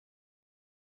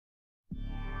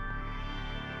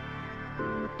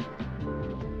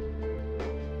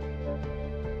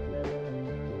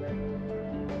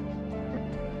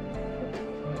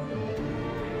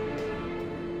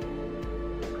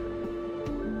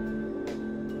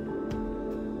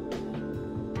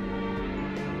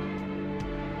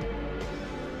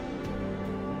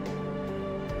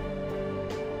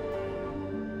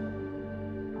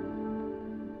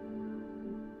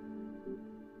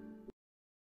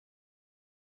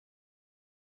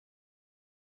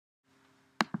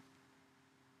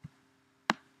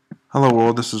Hello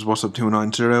world, this is What's Up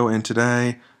 290, and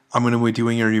today I'm going to be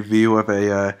doing a review of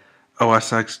a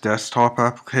OSX desktop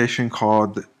application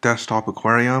called Desktop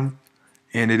Aquarium,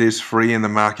 and it is free in the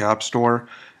Mac App Store.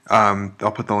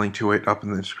 I'll put the link to it up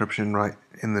in the description, right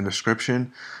in the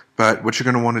description. But what you're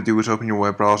going to want to do is open your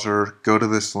web browser, go to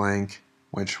this link,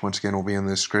 which once again will be in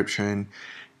the description,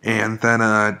 and then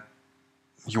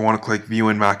you want to click View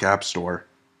in Mac App Store,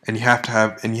 and you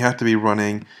have to be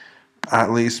running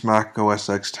at least Mac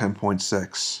OSX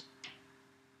 10.6.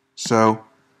 So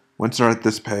once you're at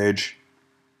this page,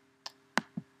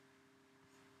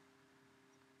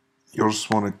 you'll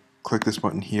just want to click this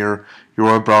button here. Your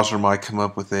web browser might come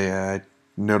up with a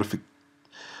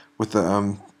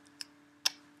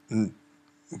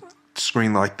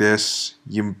screen like this.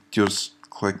 You'll just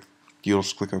click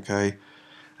OK,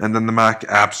 and then the Mac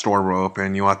App Store will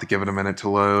open. You'll have to give it a minute to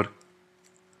load.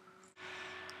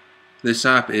 This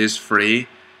app is free,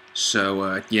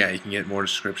 so yeah, you can get more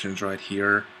descriptions right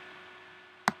here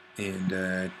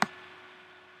and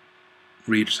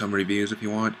read some reviews if you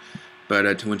want.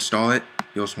 But to install it,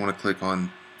 you'll just want to click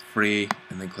on free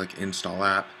and then click install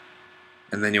app,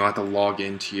 and then you'll have to log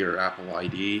into your Apple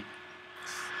ID.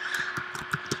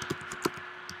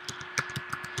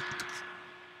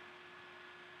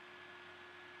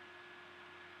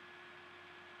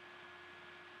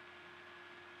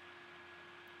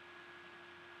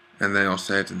 And then I'll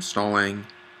say it's installing.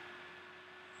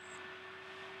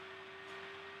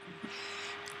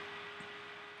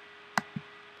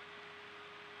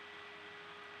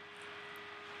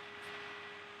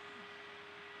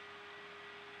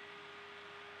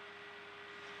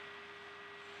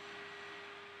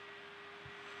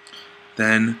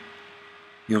 Then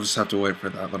you'll just have to wait for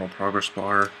that little progress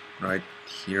bar right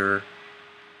here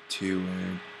to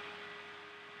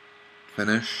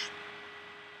finish.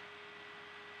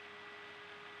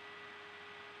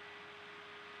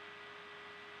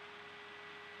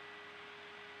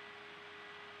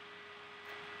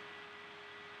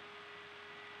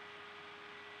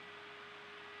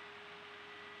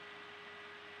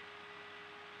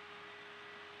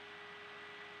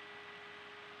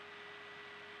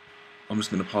 I'm just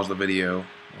going to pause the video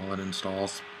while it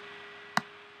installs.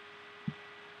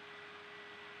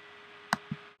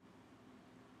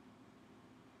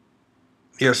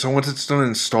 Yeah, so once it's done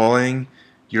installing,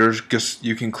 you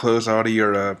can close out of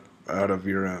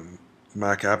your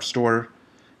Mac App Store,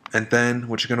 and then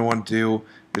what you're going to want to do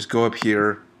is go up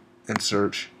here and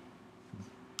search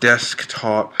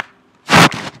Desktop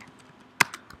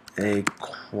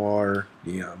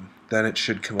Aquarium. Then it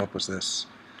should come up with this,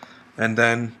 and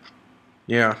then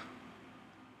yeah,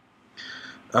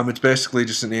 it's basically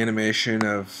just an animation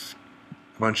of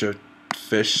a bunch of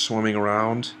fish swimming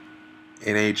around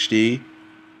in HD,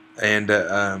 and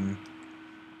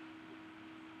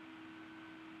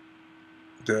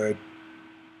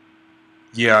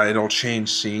it'll change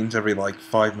scenes every like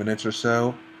 5 minutes or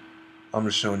so. I'm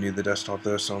just showing you the desktop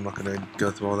though, so I'm not going to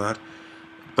go through all that.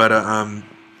 But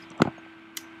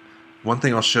one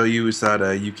thing I'll show you is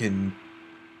that you can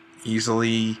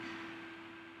easily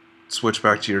switch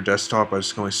back to your desktop by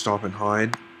just going stop and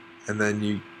hide, and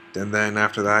then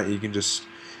after that you can just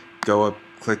go up,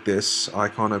 click this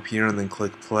icon up here, and then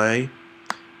click play,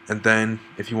 and then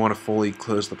if you want to fully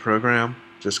close the program,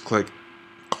 just click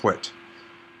quit.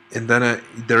 And then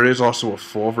there is also a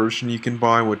full version you can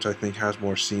buy, which I think has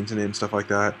more scenes in it and stuff like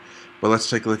that. But let's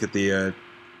take a look at the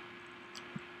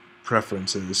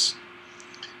preferences.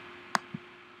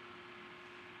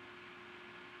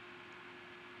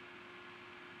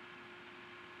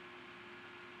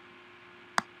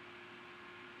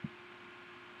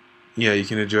 Yeah, you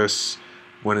can adjust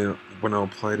when it'll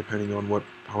play depending on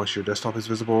how much your desktop is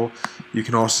visible. You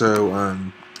can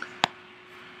also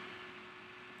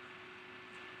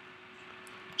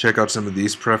check out some of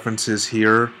these preferences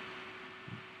here,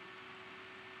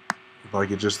 like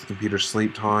adjust the computer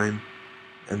sleep time,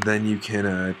 and then you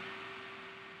can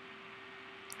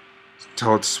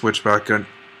tell it to switch back to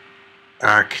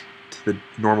the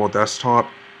normal desktop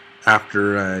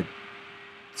after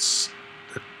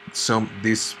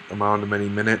these amount of many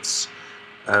minutes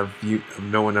of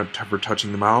no one ever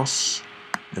touching the mouse.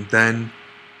 and then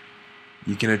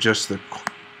you can adjust the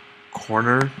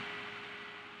corner.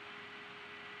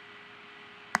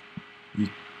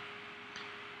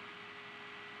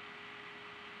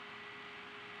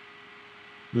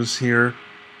 This here,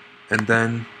 and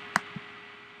then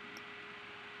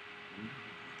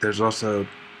there's also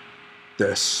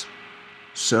this.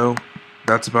 So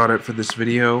that's about it for this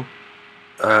video.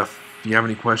 If you have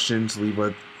any questions, leave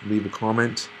a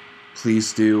comment.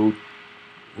 Please do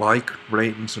like,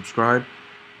 rate, and subscribe.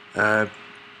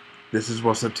 This is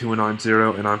What's Up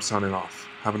 290, and I'm signing off.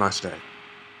 Have a nice day.